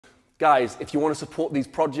Guys, if you want to support these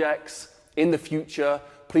projects in the future,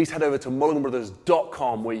 please head over to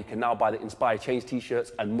Mulliganbrothers.com, where you can now buy the Inspire Change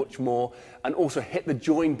t-shirts and much more. And also hit the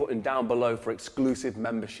join button down below for exclusive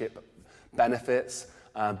membership benefits.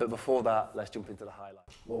 But before that, let's jump into the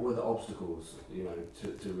highlights. What were the obstacles,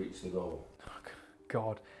 to reach the goal? Oh,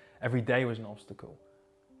 God, every day was an obstacle.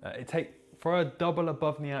 For a double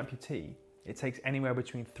above knee amputee, it takes anywhere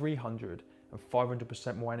between 300 and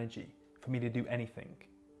 500% more energy for me to do anything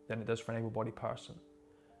than it does for an able-bodied person.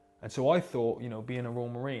 And so I thought, being a Royal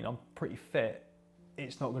Marine, I'm pretty fit,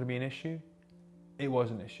 it's not going to be an issue. It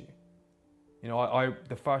was an issue.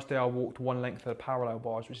 The first day I walked one length of the parallel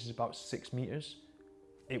bars, which is about 6 meters,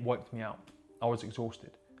 it wiped me out. I was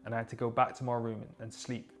exhausted and I had to go back to my room and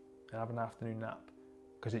sleep and have an afternoon nap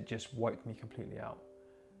because it just wiped me completely out.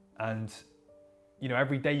 And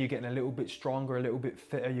every day you're getting a little bit stronger, a little bit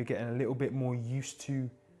fitter, you're getting a little bit more used to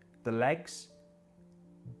the legs,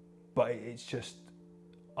 but it's just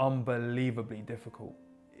unbelievably difficult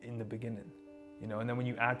in the beginning, and then when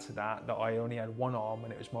you add to that I only had one arm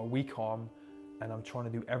and it was my weak arm, and I'm trying to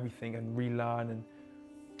do everything and relearn, and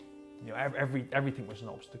everything was an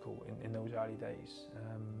obstacle in those early days.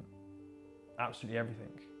 Absolutely everything.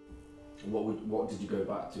 What did you go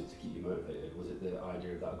back to keep you motivated? Was it the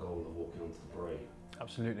idea of that goal of walking onto the parade?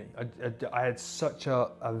 Absolutely. I had such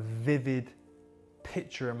a vivid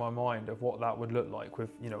picture in my mind of what that would look like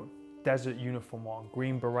with, desert uniform on,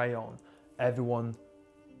 green beret on, everyone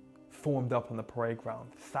formed up on the parade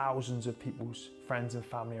ground, thousands of people's friends and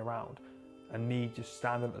family around, and me just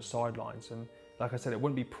standing at the sidelines. And like I said, it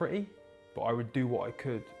wouldn't be pretty, but I would do what I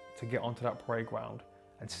could to get onto that parade ground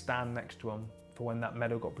and stand next to them for when that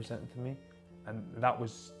medal got presented to me. And it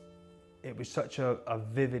was such a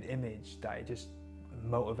vivid image that it just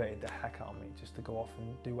motivated the heck out of me just to go off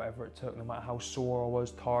and do whatever it took, no matter how sore I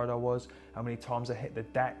was, tired I was, how many times I hit the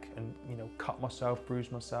deck and cut myself,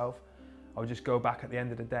 bruised myself. I would just go back at the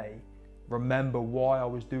end of the day, remember why I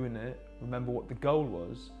was doing it, remember what the goal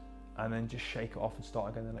was, and then just shake it off and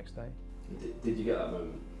start again the next day. Did you get that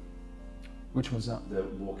moment? Which was that? The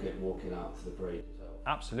walking out to the parade yourself?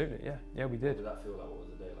 Absolutely, yeah, we did. What did that feel like? What was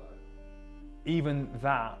the day like? Even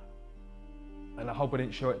that, and I hope I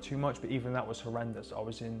didn't show it too much, but even that was horrendous. I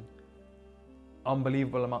was in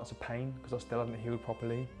unbelievable amounts of pain because I still hadn't healed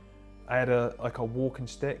properly. I had a walking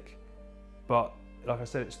stick, but like I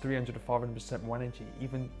said, it's 300 to 500% more energy.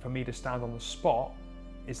 Even for me to stand on the spot,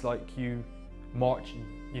 it's like you marching,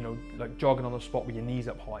 like jogging on the spot with your knees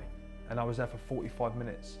up high. And I was there for 45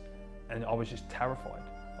 minutes and I was just terrified.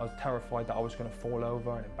 I was terrified that I was going to fall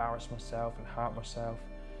over and embarrass myself and hurt myself.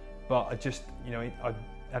 But I just, I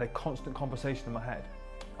had a constant conversation in my head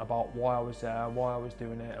about why I was there, why I was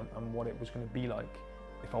doing it, and what it was going to be like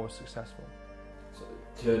if I was successful. So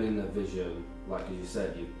turning a vision, like as you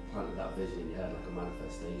said, you planted that vision in your head like a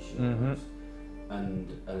manifestation,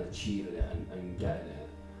 and achieving it and getting it.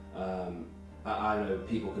 I know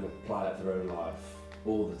people can apply that to their own life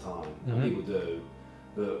all the time, and people do,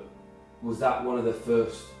 but was that one of the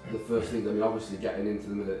first things? I mean, obviously getting into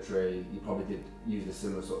the military, you probably did use a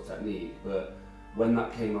similar sort of technique, but when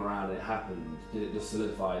that came around and it happened, did it just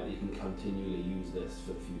solidify that you can continually use this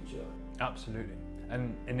for the future? Absolutely.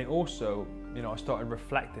 And it also, I started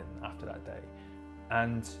reflecting after that day,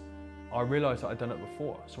 and I realised that I'd done it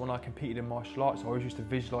before. So when I competed in martial arts, I always used to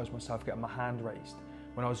visualise myself getting my hand raised.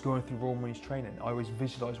 When I was going through Royal Marines training, I always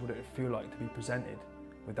visualised what it would feel like to be presented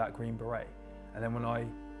with that green beret. And then when I,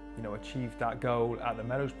 achieved that goal at the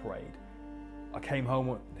medals parade, I came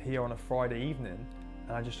home here on a Friday evening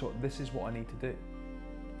and I just thought, this is what I need to do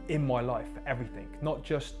in my life for everything. Not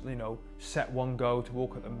just, set one goal to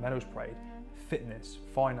walk at the medals parade, fitness,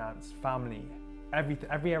 finance, family,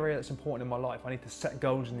 every area that's important in my life. I need to set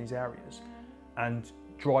goals in these areas and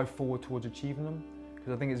drive forward towards achieving them,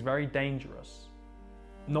 because I think it's very dangerous,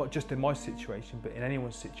 not just in my situation, but in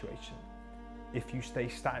anyone's situation, if you stay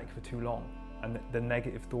static for too long and the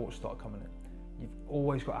negative thoughts start coming in. You've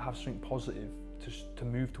always got to have something positive to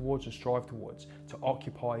move towards and strive towards, to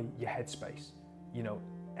occupy your headspace.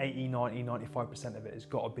 80, 90, 95% of it has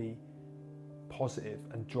got to be positive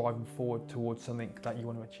and driving forward towards something that you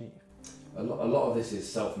want to achieve. A lot of this is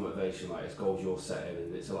self-motivation, like it's goals you're setting,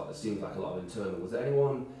 and it seems like a lot of internal. Was there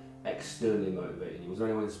anyone externally motivating you? Was there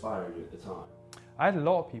anyone inspiring you at the time? I had a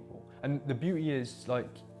lot of people, and the beauty is,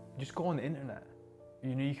 just go on the internet.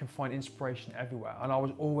 You can find inspiration everywhere, and I was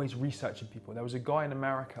always researching people. There was a guy in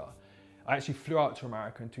America. I actually flew out to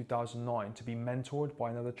America in 2009 to be mentored by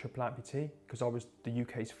another triple amputee, because I was the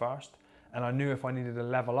UK's first, and I knew if I needed to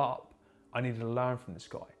level up, I needed to learn from this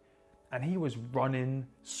guy. And he was running,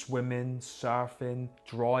 swimming, surfing,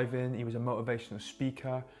 driving. He was a motivational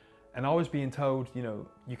speaker. And I was being told, you know,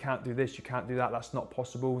 you can't do this, you can't do that, that's not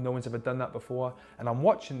possible, no one's ever done that before. And I'm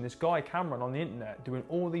watching this guy, Cameron, on the internet doing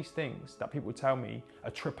all these things that people tell me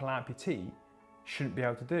a triple amputee shouldn't be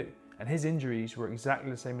able to do. And his injuries were exactly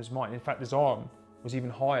the same as mine. In fact, his arm was even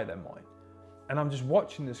higher than mine. And I'm just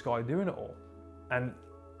watching this guy doing it all. And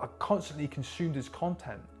I constantly consumed his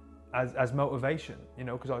content as motivation, you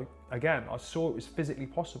know, because I saw it was physically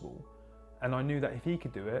possible. And I knew that if he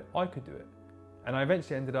could do it, I could do it. And I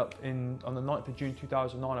eventually ended up on the 9th of June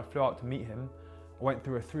 2009, I flew out to meet him. I went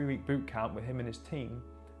through a 3-week boot camp with him and his team.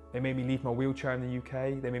 They made me leave my wheelchair in the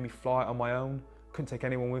UK. They made me fly on my own. Couldn't take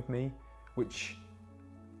anyone with me, which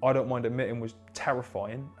I don't mind admitting was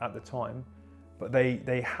terrifying at the time. But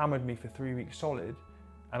they hammered me for 3 weeks solid,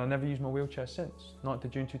 and I never used my wheelchair since. 9th of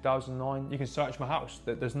June 2009, you can search my house.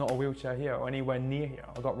 There's not a wheelchair here or anywhere near here.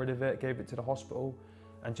 I got rid of it, gave it to the hospital,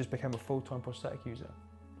 and just became a full-time prosthetic user.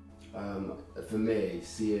 For me,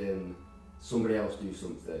 seeing somebody else do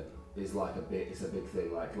something is like it's a big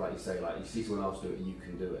thing. Like you say, like you see someone else do it, you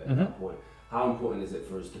can do it at that point. How important is it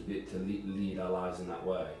for us to lead our lives in that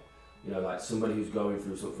way? You know, like somebody who's going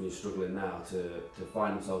through something, who's struggling now, to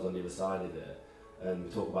find themselves on the other side of it. And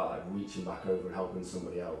we talk about like reaching back over and helping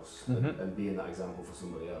somebody else and being that example for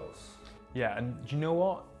somebody else. Yeah, and do you know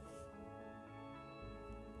what?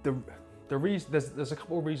 The reason there's a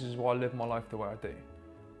couple of reasons why I live my life the way I do.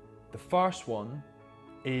 The first one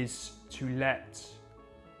is to let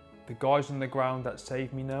the guys on the ground that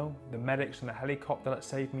saved me know, the medics on the helicopter that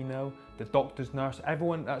saved me know, the doctors, nurses,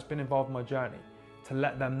 everyone that's been involved in my journey, to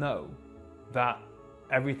let them know that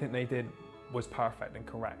everything they did was perfect and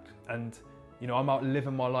correct. And you know, I'm out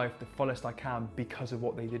living my life the fullest I can because of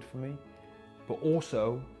what they did for me, but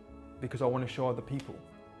also because I want to show other people.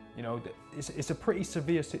 You know, it's a pretty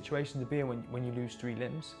severe situation to be in when you lose 3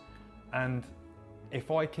 limbs. And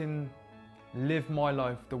if I can live my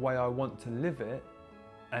life the way I want to live it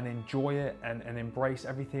and enjoy it and embrace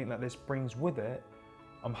everything that this brings with it,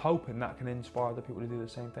 I'm hoping that can inspire other people to do the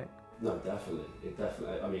same thing. No, definitely. It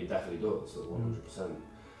definitely does, 100%.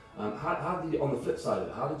 How did you, on the flip side of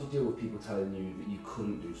it, how did you deal with people telling you that you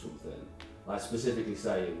couldn't do something? Like specifically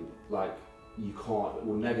saying, like, you can't,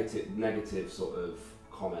 well, negative sort of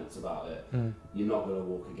comments about it. You're not going to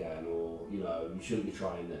walk again, or, you know, you shouldn't be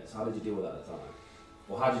trying this. How did you deal with that at the time?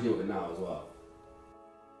 Or how do you deal with it now as well?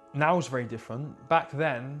 Now it's very different. Back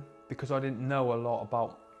then, because I didn't know a lot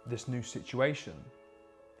about this new situation,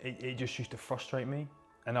 it just used to frustrate me.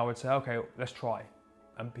 And I would say, okay, let's try.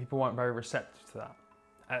 And people weren't very receptive to that.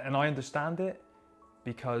 And I understand it,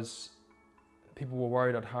 because people were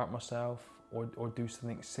worried I'd hurt myself or do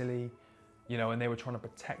something silly, you know, and they were trying to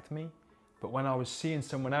protect me. But when I was seeing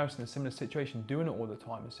someone else in a similar situation doing it all the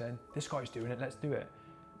time and saying, this guy's doing it, let's do it,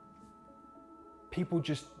 people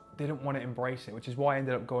just didn't want to embrace it, which is why I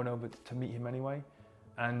ended up going over to meet him anyway.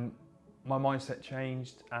 And my mindset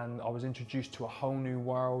changed, and I was introduced to a whole new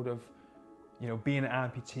world of, you know, being an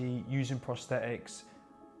amputee, using prosthetics,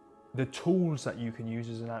 the tools that you can use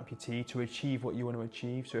as an amputee to achieve what you want to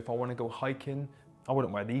achieve. So if I want to go hiking, I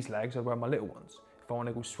wouldn't wear these legs, I'd wear my little ones. If I want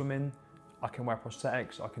to go swimming, I can wear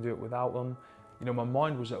prosthetics, I can do it without them. You know, my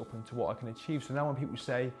mind was open to what I can achieve. So now when people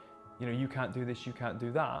say, you know, you can't do this, you can't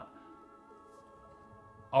do that,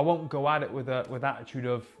 I won't go at it with attitude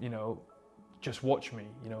of, you know, just watch me,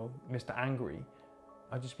 you know, Mr. Angry.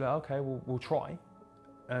 I just be like, okay, we'll try,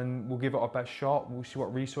 and we'll give it our best shot. We'll see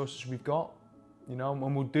what resources we've got, you know,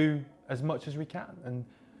 and we'll do as much as we can. And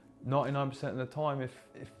 99% of the time, if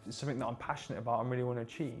it's something that I'm passionate about and really want to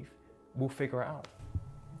achieve, we'll figure it out.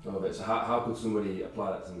 So how could somebody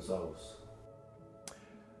apply that to themselves?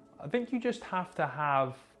 I think you just have to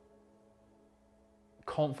have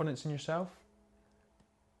confidence in yourself,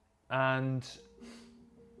 and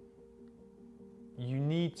you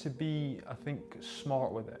need to be, I think,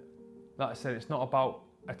 smart with it. Like I said, it's not about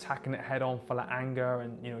attacking it head on full of anger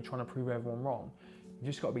and, you know, trying to prove everyone wrong. You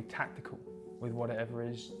just got to be tactical with whatever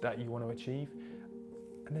it is that you want to achieve.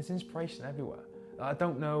 And there's inspiration everywhere. I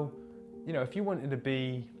don't know, you know, if you wanted to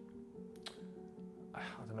be, I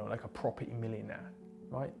don't know, like a property millionaire,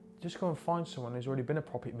 right? Just go and find someone who's already been a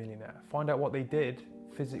property millionaire. Find out what they did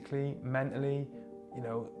physically, mentally, you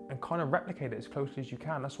know, and kind of replicate it as closely as you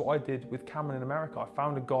can. That's what I did with Cameron in America. I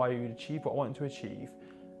found a guy who'd achieved what I wanted to achieve,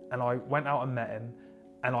 and I went out and met him,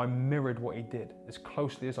 and I mirrored what he did as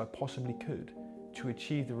closely as I possibly could to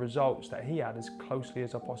achieve the results that he had as closely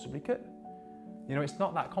as I possibly could. You know, it's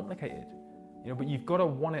not that complicated, you know, but you've got to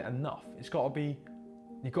want it enough. It's got to be,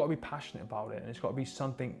 you've got to be passionate about it, and it's got to be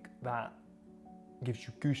something that gives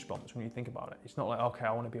you goosebumps when you think about it. It's not like, okay,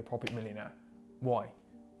 I want to be a property millionaire. Why?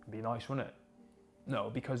 It'd be nice, wouldn't it?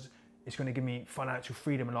 No, because it's going to give me financial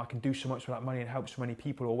freedom and I can do so much with that money and help so many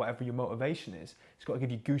people, or whatever your motivation is. It's got to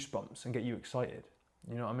give you goosebumps and get you excited.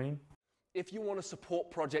 You know what I mean? If you want to support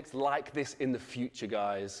projects like this in the future,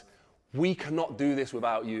 guys, we cannot do this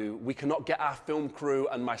without you. We cannot get our film crew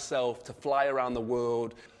and myself to fly around the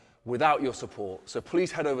world without your support. So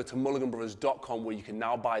please head over to Mulliganbrothers.com, where you can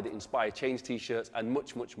now buy the Inspire Change t-shirts and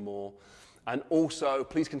much, much more. And also,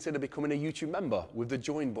 please consider becoming a YouTube member with the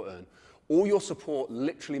join button. All your support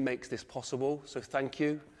literally makes this possible, so thank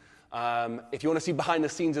you. If you want to see behind the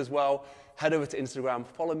scenes as well, head over to Instagram,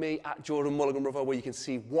 follow me at Jordan Mulliganbrother, where you can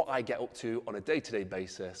see what I get up to on a day-to-day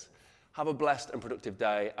basis. Have a blessed and productive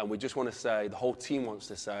day, and we just want to say, the whole team wants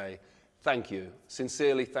to say, thank you.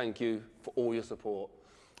 Sincerely, thank you for all your support,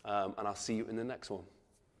 and I'll see you in the next one.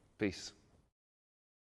 Peace.